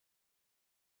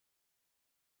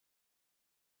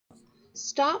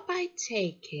Start by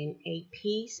taking a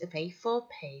piece of A4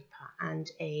 paper and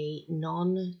a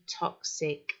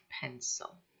non-toxic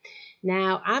pencil.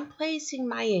 Now I'm placing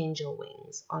my angel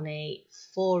wings on a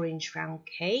 4-inch round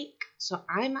cake, so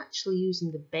I'm actually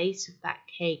using the base of that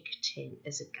cake tin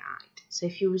as a guide. So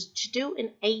if you was to do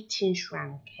an 8-inch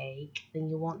round cake, then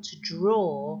you want to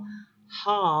draw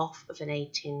half of an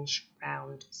 8-inch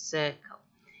round circle.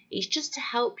 It's just to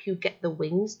help you get the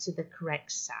wings to the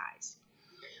correct size.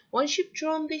 Once you've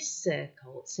drawn this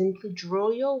circle, simply draw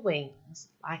your wings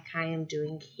like I am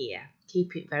doing here.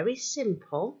 Keep it very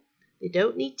simple. They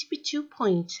don't need to be too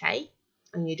pointy,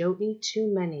 and you don't need too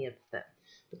many of them,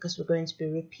 because we're going to be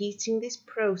repeating this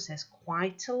process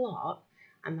quite a lot,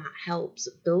 and that helps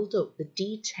build up the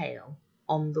detail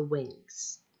on the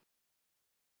wings.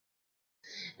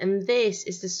 And this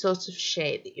is the sort of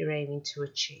shape that you're aiming to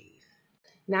achieve.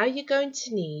 Now you're going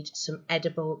to need some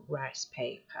edible rice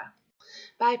paper.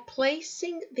 By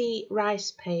placing the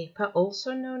rice paper,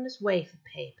 also known as wafer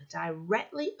paper,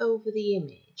 directly over the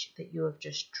image that you have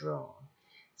just drawn,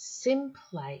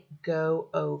 simply go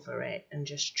over it and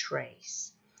just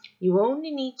trace. You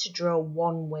only need to draw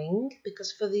one wing,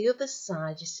 because for the other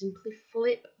side you simply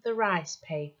flip the rice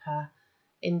paper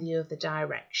in the other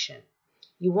direction.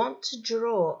 You want to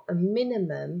draw a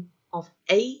minimum of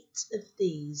 8 of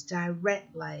these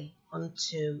directly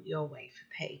onto your wafer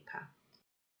paper.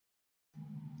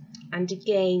 And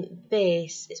again,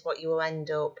 this is what you will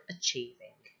end up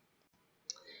achieving.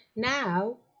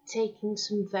 Now, taking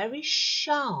some very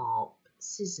sharp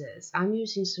scissors, I'm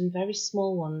using some very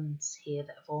small ones here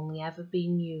that have only ever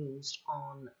been used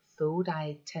on food.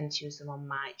 I tend to use them on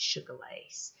my sugar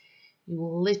lace. You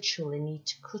will literally need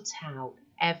to cut out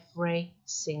every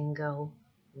single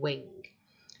wing.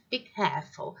 Be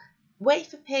careful.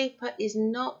 Wafer paper is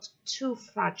not too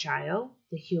fragile.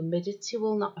 The humidity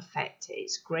will not affect it.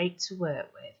 It's great to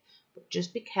work with, but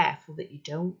just be careful that you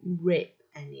don't rip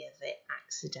any of it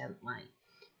accidentally.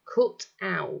 Cut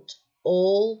out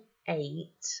all 8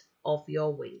 of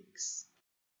your wings.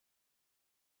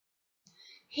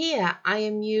 Here I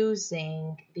am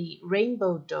using the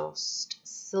Rainbow Dust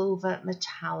Silver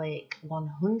Metallic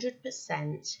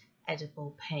 100%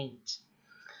 edible paint.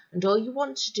 And all you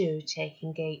want to do,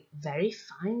 taking a very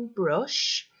fine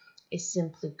brush, is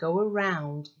simply go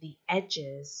around the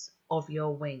edges of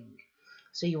your wing.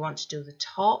 So you want to do the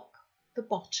top, the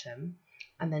bottom,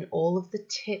 and then all of the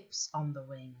tips on the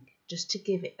wing, just to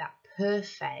give it that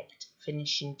perfect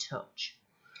finishing touch.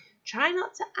 Try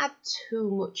not to add too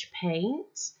much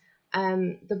paint.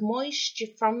 The moisture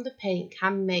from the paint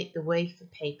can make the wafer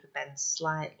paper bend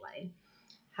slightly.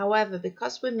 However,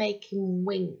 because we're making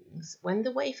wings, when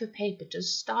the wafer paper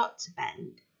does start to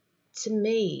bend, to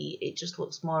me, it just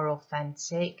looks more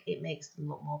authentic. It makes them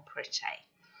look more pretty.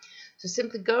 So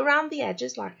simply go around the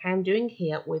edges like I'm doing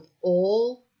here with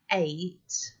all 8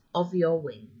 of your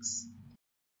wings.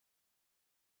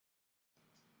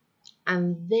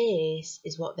 And this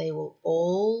is what they will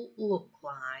all look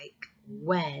like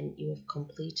when you have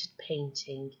completed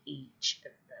painting each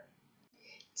of them.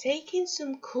 Taking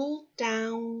some cooled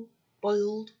down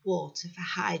boiled water for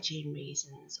hygiene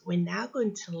reasons, we're now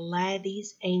going to layer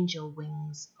these angel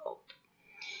wings up.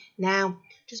 Now,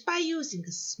 just by using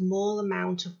a small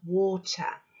amount of water,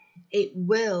 it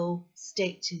will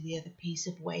stick to the other piece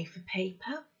of wafer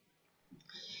paper.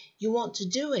 You want to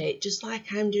do it just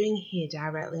like I'm doing here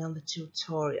directly on the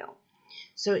tutorial.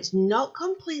 So it's not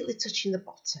completely touching the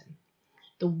bottom.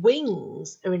 The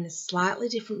wings are in a slightly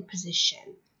different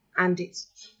position and it's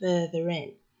further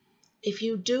in. If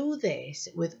you do this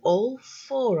with all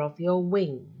 4 of your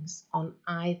wings on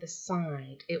either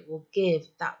side, it will give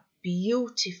that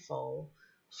beautiful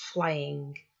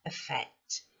flying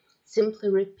effect. Simply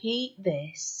repeat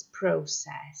this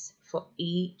process for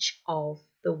each of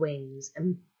the wings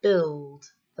and build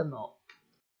them up.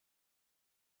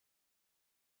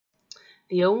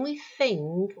 The only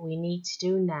thing we need to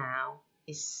do now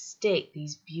is stick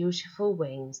these beautiful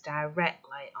wings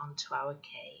directly onto our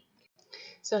cake.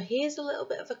 So here's a little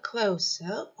bit of a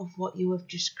close-up of what you have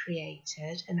just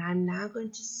created, and I'm now going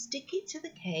to stick it to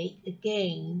the cake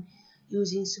again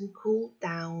using some cooled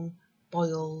down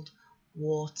boiled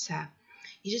water.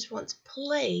 You just want to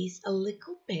place a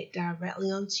little bit directly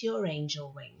onto your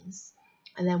angel wings,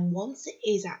 and then once it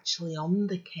is actually on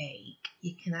the cake,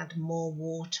 you can add more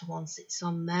water once it's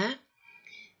on there.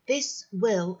 This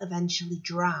will eventually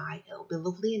dry. It'll be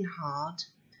lovely and hard.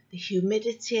 The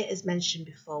humidity, as mentioned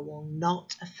before, will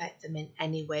not affect them in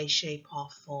any way, shape or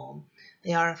form.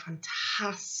 They are a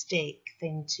fantastic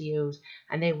thing to use,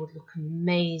 and they would look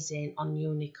amazing on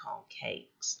unicorn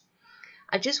cakes.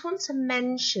 I just want to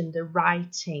mention the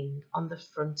writing on the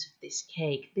front of this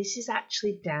cake. This is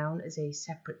actually down as a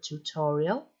separate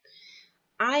tutorial.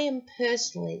 I am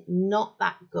personally not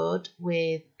that good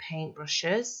with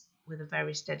paintbrushes with a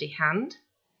very steady hand.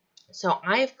 So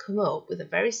I have come up with a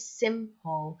very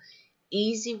simple,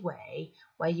 easy way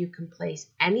where you can place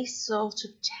any sort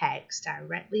of text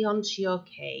directly onto your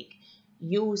cake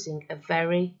using a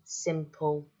very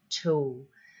simple tool.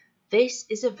 This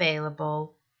is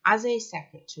available as a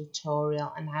separate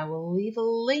tutorial, and I will leave a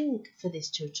link for this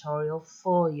tutorial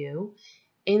for you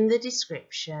in the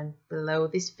description below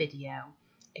this video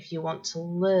if you want to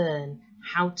learn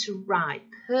how to write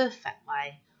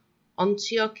perfectly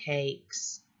onto your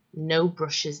cakes, no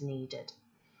brushes needed.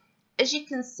 As you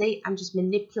can see, I'm just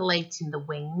manipulating the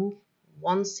wing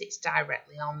once it's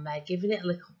directly on there, giving it a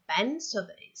little bend so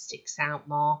that it sticks out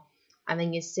more, and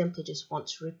then you simply just want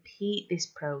to repeat this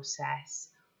process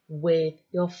with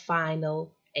your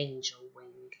final angel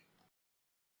wing.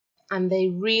 And they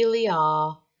really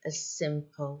are as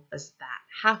simple as that.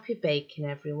 Happy baking,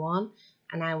 everyone,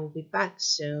 and I will be back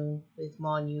soon with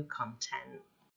more new content.